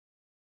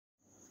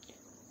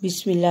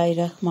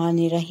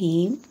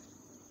Bismillahirrahmanirrahim.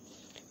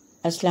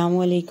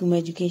 Assalamu alaikum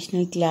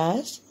educational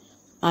class.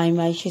 I'm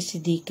Aisha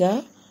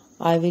Siddiqa.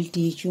 I will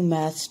teach you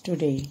maths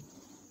today.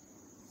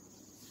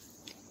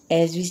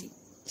 As we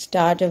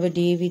start our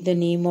day with the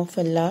name of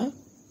Allah,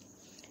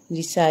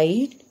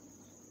 recite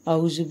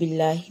Auzu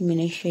billahi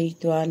minash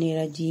shaitani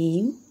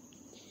rajim.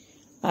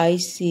 I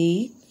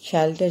seek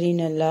shelter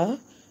in Allah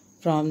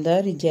from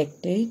the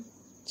rejected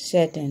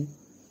Satan.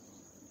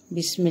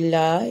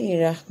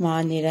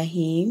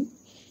 Bismillahirrahmanirrahim.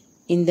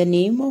 In the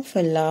name of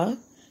Allah,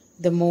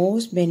 the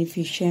most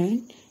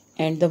beneficent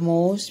and the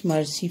most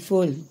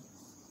merciful.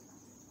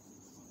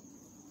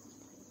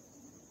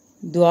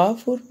 Dua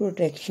for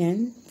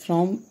protection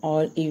from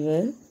all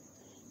evil.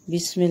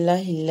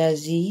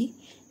 Bismillahillazi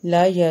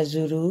la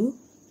yazuru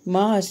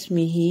ma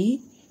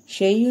asmihi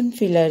shay'un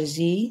fil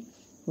arzi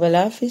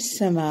wala fis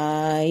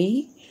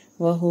samai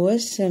wa huwa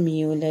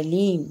as-sami'ul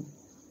alim.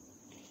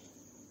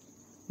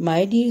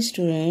 My dear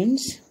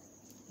students,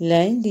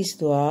 learn this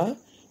dua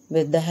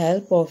with the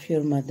help of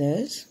your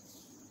mothers.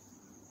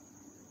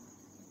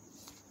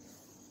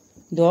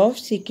 Dua of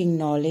seeking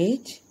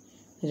knowledge.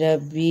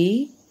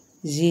 Rabbi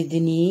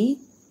Zidni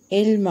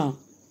Ilma.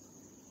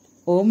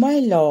 O my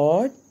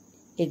Lord,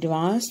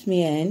 advance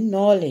me in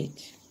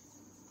knowledge.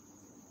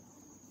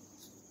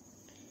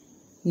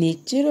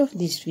 Nature of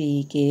this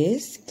week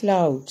is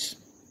clouds.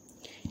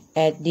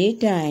 At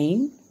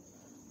daytime,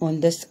 on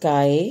the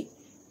sky,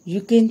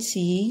 you can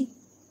see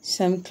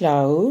some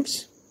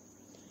clouds.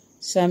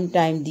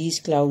 Sometimes these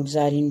clouds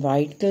are in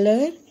white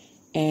color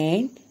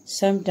and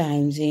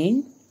sometimes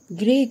in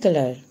grey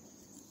color.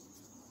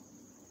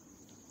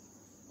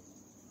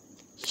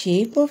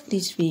 Shape of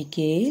this week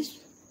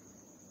is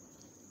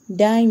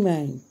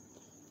diamond.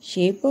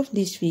 Shape of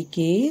this week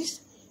is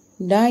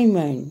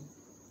diamond.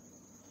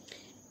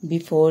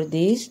 Before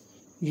this,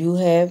 you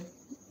have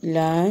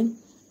learned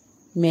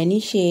many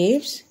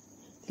shapes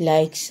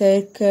like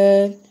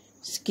circle,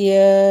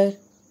 square,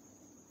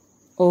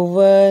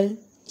 oval,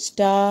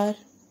 star.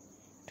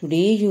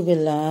 Today you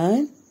will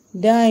learn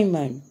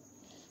diamond.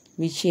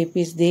 Which shape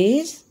is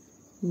this?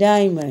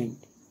 Diamond.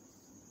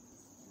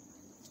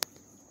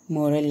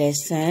 Moral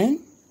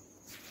lesson.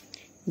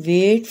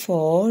 Wait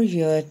for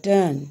your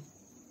turn.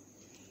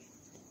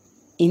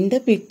 In the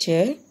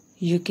picture,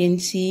 you can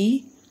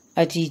see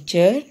a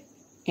teacher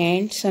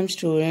and some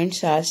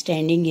students are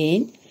standing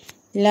in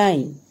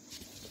line.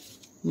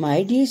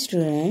 My dear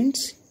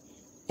students,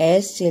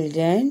 as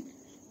children,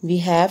 we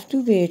have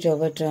to wait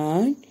our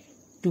turn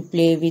to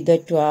play with the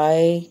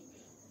toy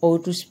or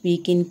to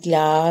speak in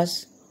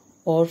class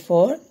or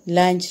for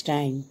lunch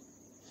time.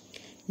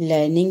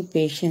 Learning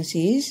patience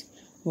is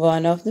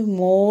one of the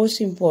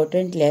most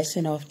important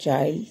lessons a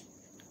child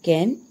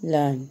can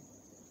learn.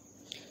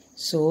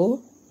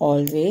 So,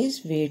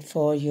 always wait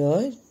for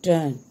your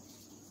turn.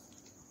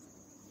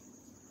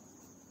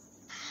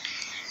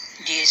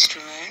 Dear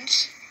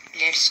students,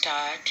 let's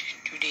start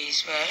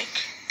today's work,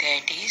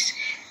 that is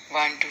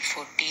 1 to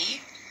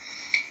 40.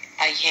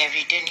 I have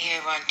written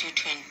here 1 to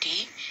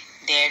 20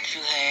 that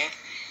you have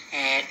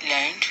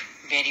learned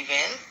very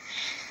well.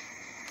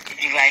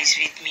 Revise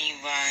with me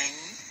 1,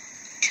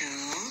 2,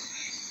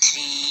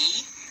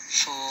 3,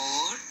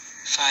 4,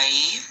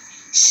 5,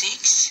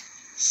 6,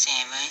 7,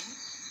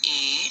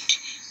 8,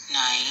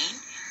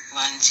 9,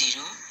 1,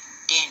 0,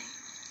 10.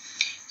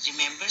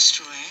 Remember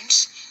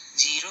students,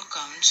 0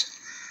 comes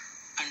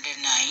under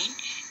 9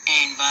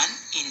 and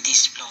 1 in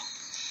this block.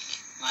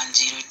 1,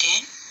 0,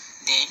 10.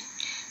 Then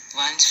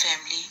 1's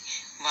family,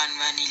 1,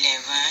 1,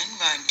 11,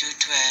 1, 2,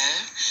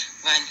 12,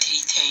 1,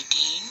 3,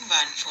 13, 1,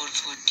 4,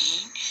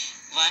 14,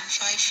 1,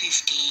 5,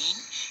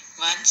 15,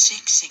 1,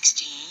 6,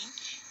 16,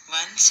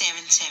 1,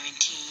 7,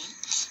 17,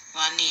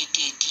 1, 8,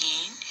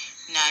 18,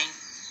 1,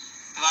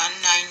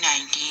 9,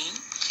 19,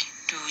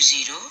 2,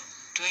 0,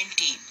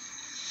 20.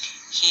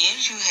 Here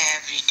you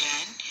have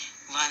written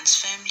 1's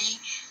family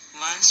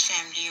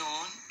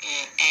on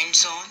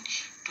ends on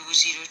 2,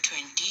 0,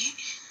 20.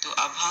 तो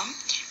अब हम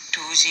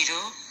 2,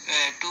 0,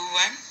 2,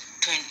 1,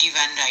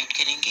 21 right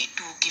करेंगे.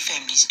 2 की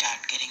family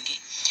start करेंगे.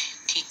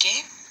 ठीक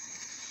है.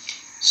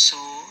 So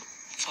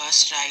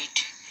first write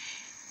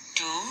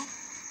 2.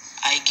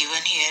 I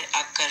given here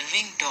a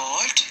curving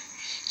dot.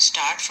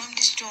 Start from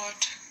this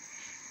dot.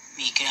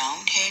 Make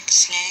round head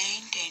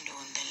slant and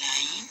on the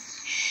line.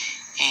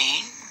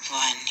 And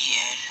 1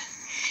 here.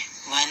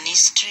 1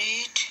 is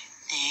straight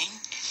and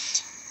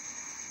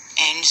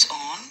ends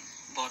on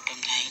bottom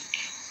line.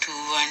 2,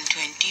 1,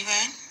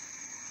 21.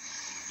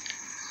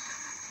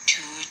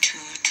 2, 2,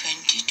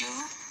 22.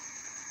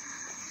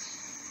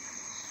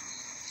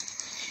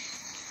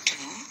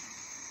 2.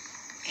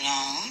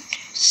 Round,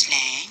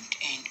 slant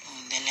and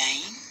on the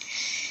line.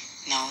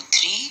 Now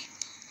 3.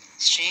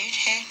 Straight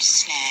head,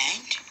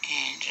 slant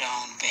and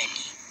round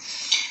belly.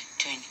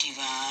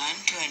 21,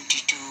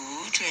 22,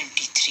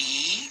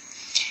 23,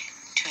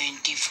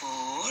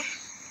 24.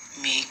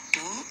 Make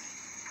 2.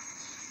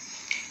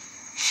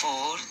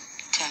 4.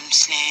 Come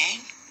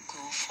slant,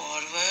 go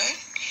forward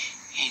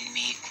and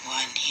make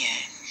 1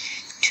 here.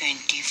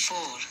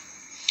 24.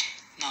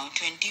 Now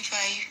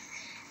 25,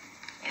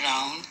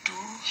 round to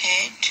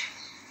head,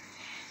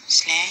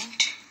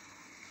 slant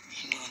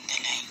and on the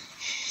line.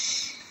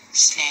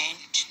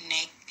 Slant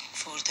neck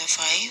for the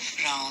 5,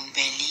 round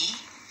belly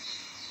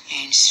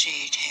and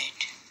straight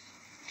head.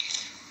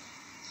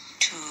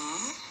 2,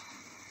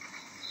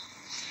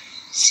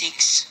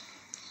 6,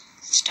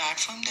 start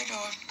from the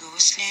dot, go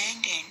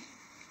slant and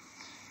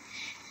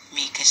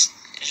make a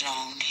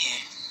round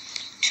here.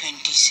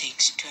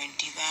 26,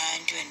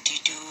 21,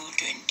 22,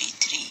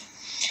 23,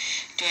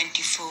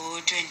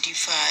 24,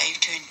 25,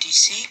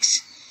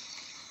 26,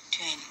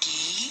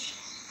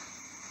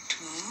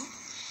 22,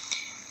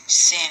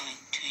 7,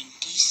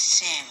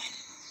 27.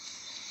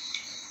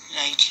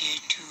 Right here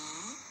 2.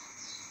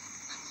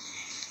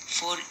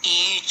 For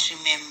 8,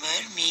 remember,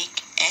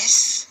 make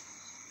S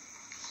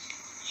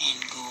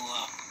and go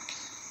up.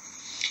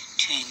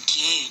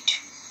 28,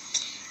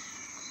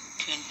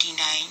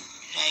 29,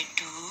 right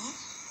 2.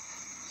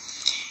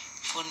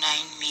 For 9,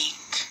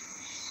 make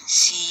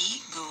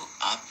C, go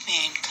up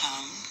and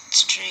come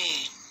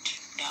straight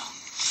down.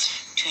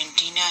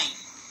 29.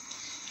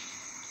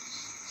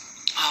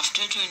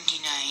 After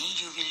 29,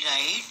 you will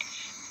write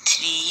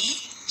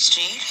 3,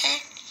 straight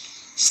head,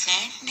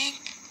 slant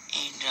neck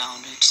and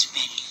round its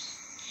belly.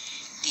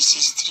 This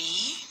is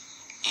 3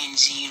 and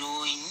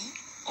 0 in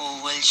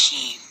oval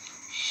shape.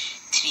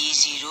 3,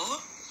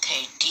 0,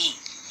 30.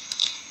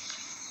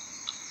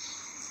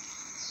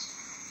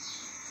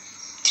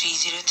 3,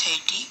 0,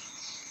 30.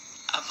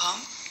 अब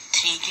हम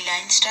 3 की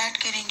line start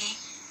करेंगे.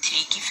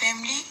 3 की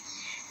family.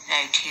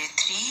 Right here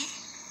 3,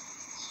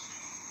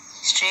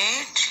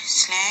 straight,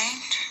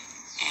 slant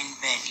and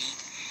belly.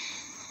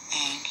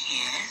 And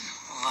here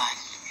 1.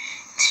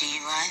 3,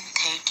 1,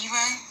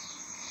 31.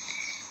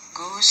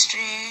 Go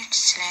straight,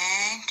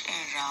 slant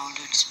and round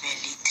its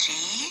belly.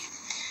 3,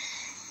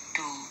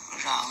 2,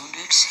 round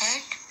its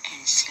head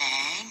and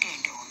slant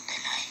and on the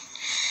line.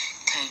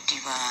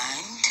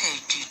 31,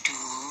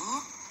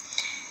 32,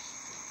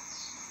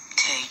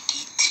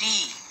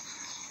 33,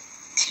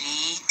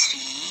 3,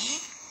 3,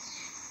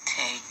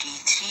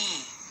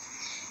 33.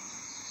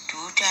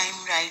 2 time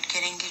right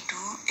करेंगे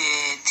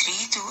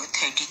 3 तो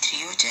 33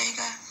 हो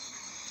जाएगा.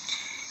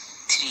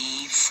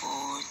 3,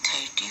 4,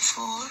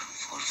 34.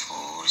 For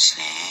 4,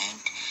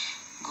 slant,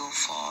 go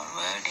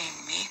forward and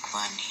make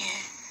 1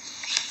 here.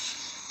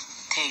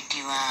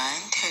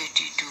 31,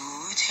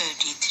 32,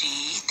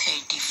 33,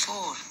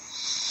 34.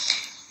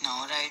 Now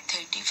write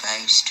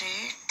 35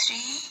 straight,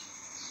 3,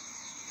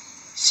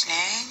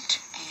 slant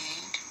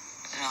and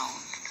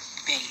round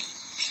belly.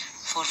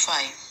 For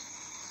 5,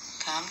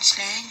 come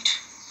slant,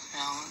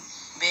 round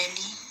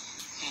belly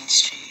and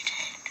straight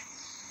head.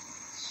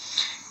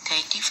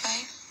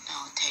 35,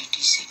 now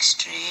 36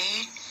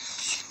 straight,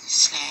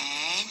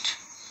 slant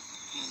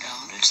and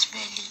round its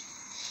belly.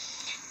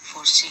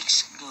 For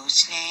 6, go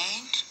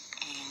slant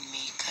and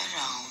make a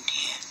round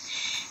here.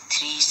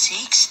 3,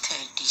 6,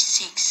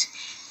 36.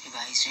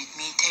 Revise with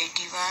me.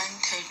 31,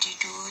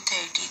 32,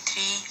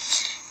 33,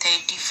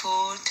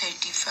 34,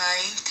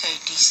 35,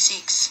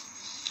 36,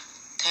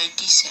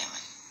 37.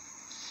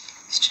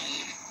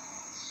 Straight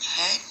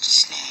head,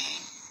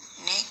 slant,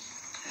 neck,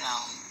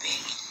 round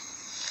belly.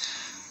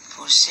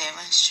 For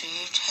 7,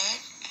 straight head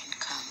and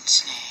come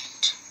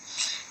slant.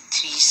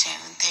 3,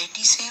 7,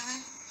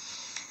 37.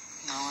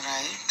 Now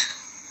write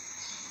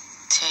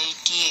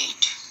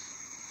 38.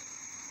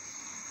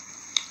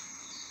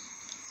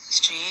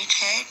 Straight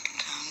head,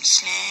 come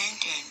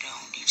slant and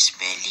round its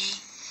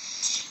belly.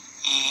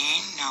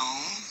 And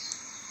now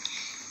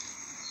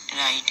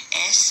write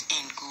S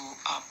and go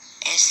up.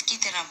 S की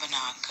तरह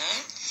बनाकर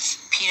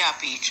फिर आप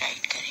 8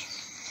 right करें.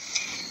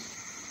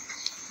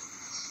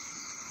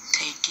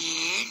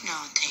 38,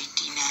 now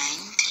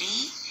 39,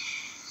 3,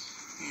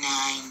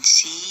 9,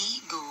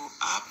 C, go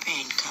up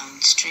and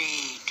come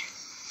straight.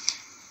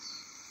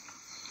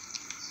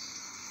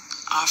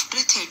 After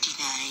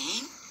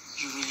 39,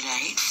 you will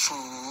write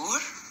 4,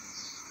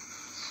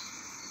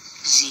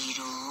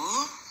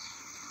 0,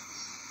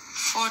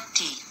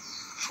 40.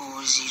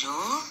 4,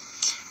 0,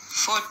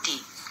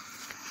 40.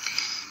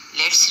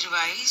 Let's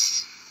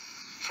revise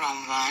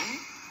from 1,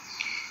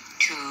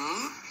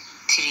 2,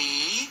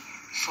 3,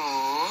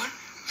 4,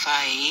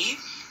 5,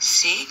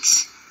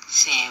 6,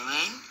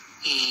 7,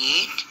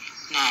 8,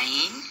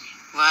 9,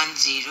 1,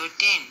 0,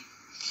 10.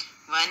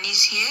 1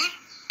 is here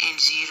and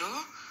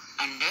 0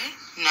 under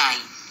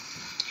 9.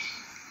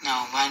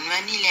 Now 1,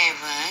 1,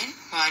 11,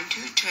 1,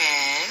 2,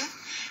 12,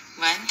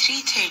 1,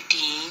 3,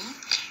 13,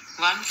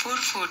 1, 4,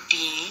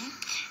 14,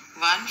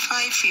 1,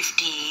 5,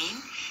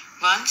 15,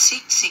 1,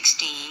 6,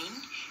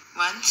 16,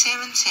 1,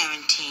 7,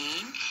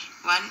 17,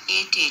 1,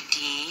 8,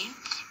 18,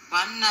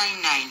 1,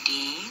 9,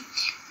 19,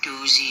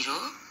 2,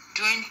 0,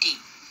 20.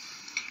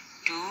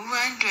 2,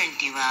 1,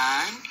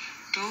 21,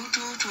 2,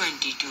 2,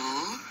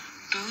 22,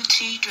 2,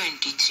 3,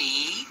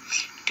 23,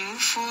 2,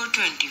 4,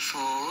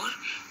 24,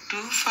 2,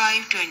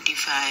 5,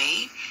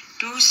 25,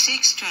 2,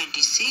 6,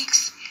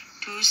 26,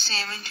 2,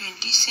 7,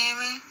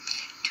 27,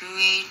 2,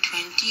 8,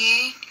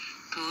 28,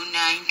 2,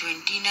 9,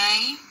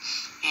 29,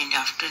 and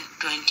after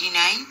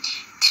 29,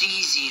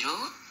 30,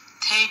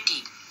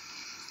 30.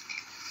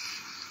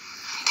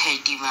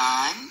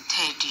 31,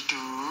 32,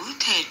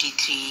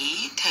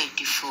 33,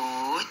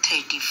 34,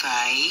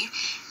 35,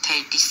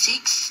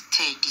 36,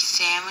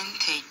 37,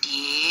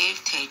 38,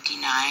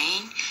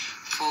 39,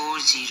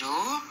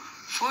 40,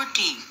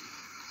 40.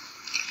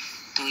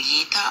 तो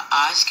ये था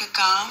आज का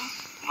काम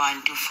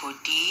 1 to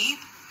 40.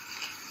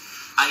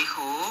 I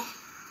hope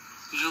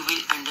you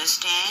will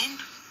understand.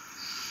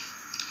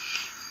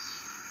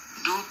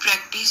 Do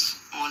practice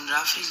on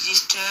rough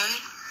register.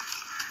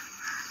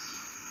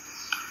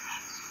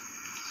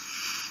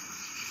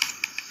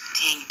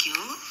 Thank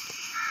you.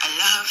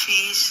 Allah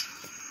Hafiz.